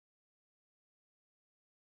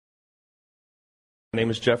My name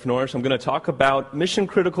is Jeff Norris. I'm going to talk about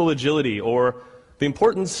mission-critical agility, or the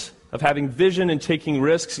importance of having vision and taking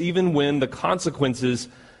risks even when the consequences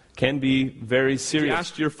can be very serious. If you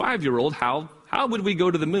asked your 5-year-old, how would we go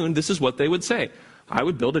to the moon? This is what they would say. I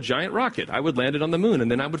would build a giant rocket. I would land it on the moon, and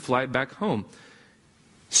then I would fly it back home.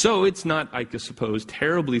 So it's not, I suppose,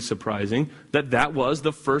 terribly surprising that that was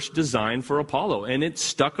the first design for Apollo, and it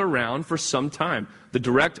stuck around for some time, the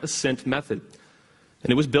direct ascent method. And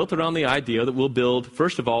it was built around the idea that we'll build,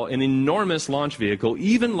 first of all, an enormous launch vehicle,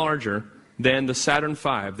 even larger than the Saturn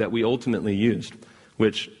V that we ultimately used,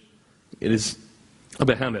 which it is a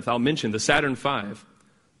behemoth. I'll mention the Saturn V,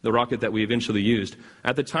 the rocket that we eventually used.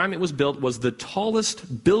 At the time it was built, was the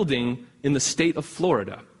tallest building in the state of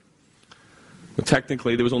Florida. Well,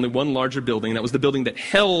 technically, there was only one larger building. That was the building that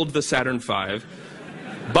held the Saturn V.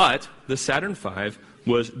 But the Saturn V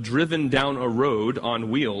was driven down a road on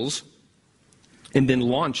wheels and then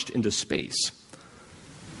launched into space.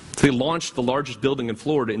 So they launched the largest building in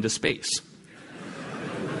Florida into space.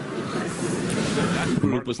 That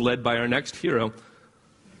group was led by our next hero,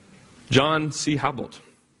 John C. Houbbelt.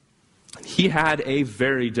 He had a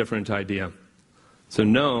very different idea. So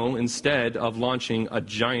no, instead of launching a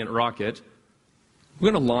giant rocket,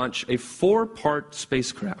 we're going to launch a 4-part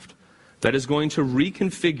spacecraft that is going to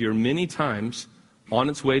reconfigure many times on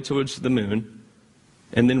its way towards the moon,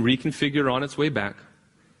 and then reconfigure on its way back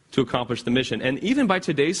to accomplish the mission. And even by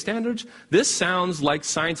today's standards, this sounds like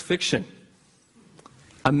science fiction.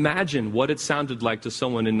 Imagine what it sounded like to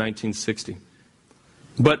someone in 1960.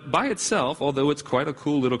 But by itself, although it's quite a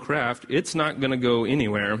cool little craft, it's not going to go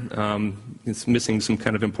anywhere. It's missing some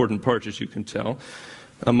kind of important parts, as you can tell.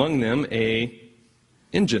 Among them, an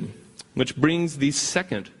engine, which brings the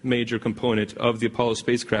second major component of the Apollo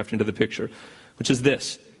spacecraft into the picture, which is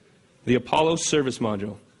this: the Apollo service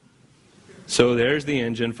module. So there's the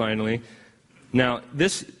engine, finally. Now,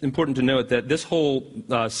 this important to note that this whole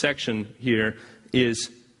section here is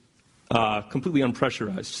completely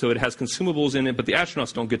unpressurized. So it has consumables in it, but the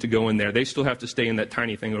astronauts don't get to go in there. They still have to stay in that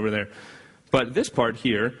tiny thing over there. But this part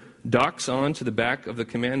here docks onto the back of the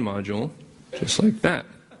command module, just like that.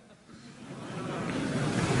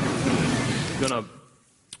 It's going to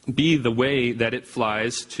be the way that it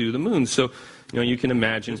flies to the moon. So you can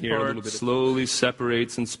imagine here a little bit slowly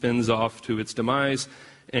separates and spins off to its demise.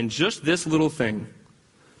 And just this little thing,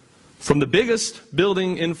 from the biggest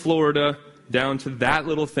building in Florida down to that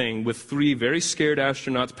little thing with 3 very scared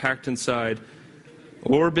astronauts packed inside,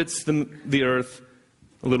 orbits the Earth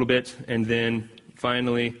a little bit, and then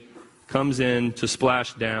finally comes in to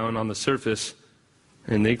splash down on the surface,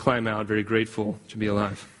 and they climb out very grateful to be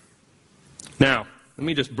alive. Now, let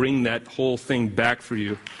me just bring that whole thing back for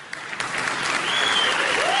you.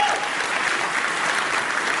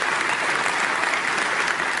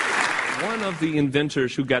 One of the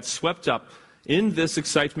inventors who got swept up in this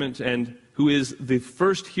excitement and who is the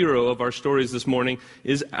first hero of our stories this morning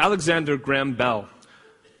is Alexander Graham Bell,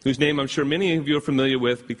 whose name I'm sure many of you are familiar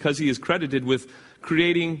with because he is credited with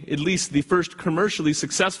creating at least the first commercially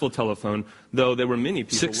successful telephone, though there were many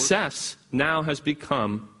people. Success now has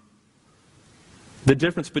become the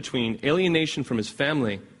difference between alienation from his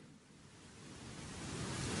family,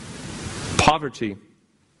 poverty,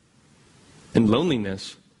 and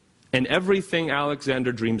loneliness, and everything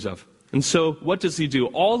Alexander dreams of. And so what does he do?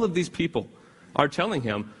 All of these people are telling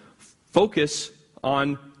him, focus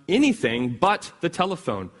on anything but the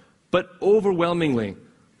telephone. But overwhelmingly,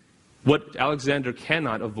 what Alexander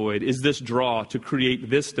cannot avoid is this draw to create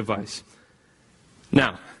this device.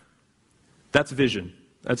 Now, that's vision.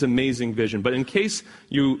 That's amazing vision. But in case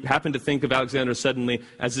you happen to think of Alexander suddenly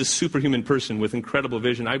as this superhuman person with incredible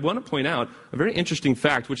vision, I want to point out a very interesting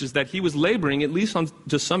fact, which is that he was laboring, at least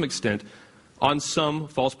to some extent, on some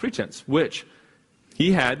false pretense, which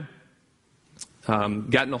he had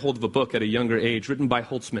gotten a hold of a book at a younger age written by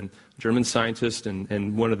Holtzmann, a German scientist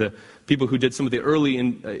and one of the people who did some of the early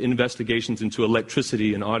investigations into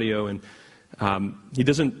electricity and audio. And he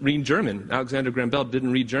doesn't read German. Alexander Graham Bell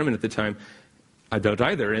didn't read German at the time. I don't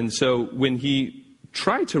either. And so when he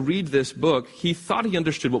tried to read this book, he thought he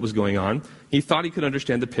understood what was going on. He thought he could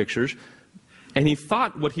understand the pictures. And he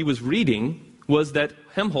thought what he was reading was that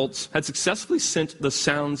Helmholtz had successfully sent the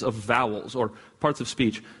sounds of vowels, or parts of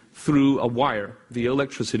speech, through a wire via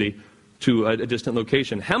electricity to a distant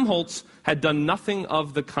location. Helmholtz had done nothing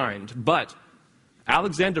of the kind, but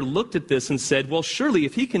Alexander looked at this and said, well, surely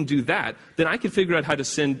if he can do that, then I can figure out how to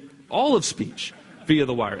send all of speech via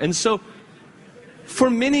the wire. And so for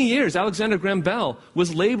many years, Alexander Graham Bell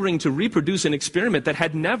was laboring to reproduce an experiment that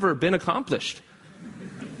had never been accomplished.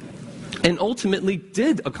 and ultimately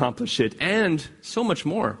did accomplish it, and so much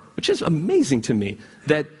more, which is amazing to me.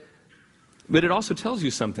 But it also tells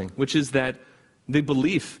you something, which is that the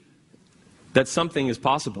belief that something is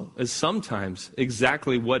possible is sometimes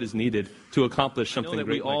exactly what is needed to accomplish something great.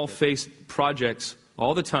 We all face projects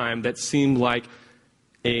all the time that seem like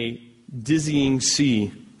a dizzying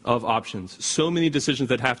sea of options. So many decisions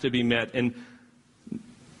that have to be met, and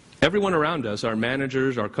everyone around us, our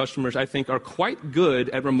managers, our customers, I think, are quite good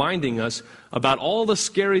at reminding us about all the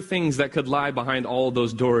scary things that could lie behind all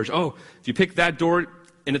those doors. Oh, if you pick that door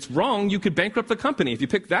and it's wrong, you could bankrupt the company. If you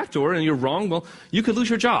pick that door and you're wrong, well, you could lose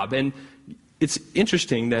your job. And it's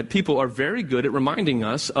interesting that people are very good at reminding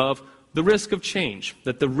us of the risk of change,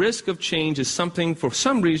 that the risk of change is something, for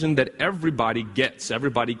some reason, that everybody gets,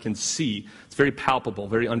 everybody can see. It's very palpable,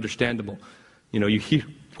 very understandable. You know, you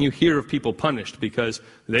hear of people punished because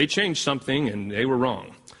they changed something and they were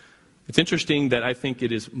wrong. It's interesting that I think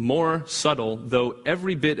it is more subtle, though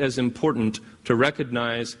every bit as important, to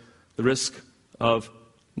recognize the risk of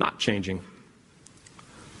not changing.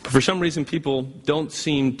 But for some reason, people don't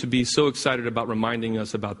seem to be so excited about reminding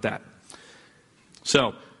us about that.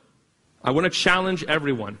 So, I want to challenge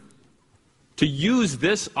everyone to use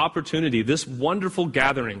this opportunity, this wonderful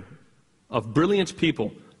gathering of brilliant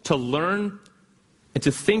people, to learn and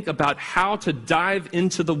to think about how to dive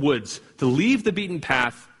into the woods, to leave the beaten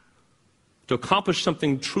path, to accomplish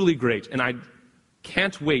something truly great. And I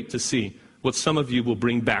can't wait to see what some of you will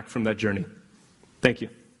bring back from that journey. Thank you.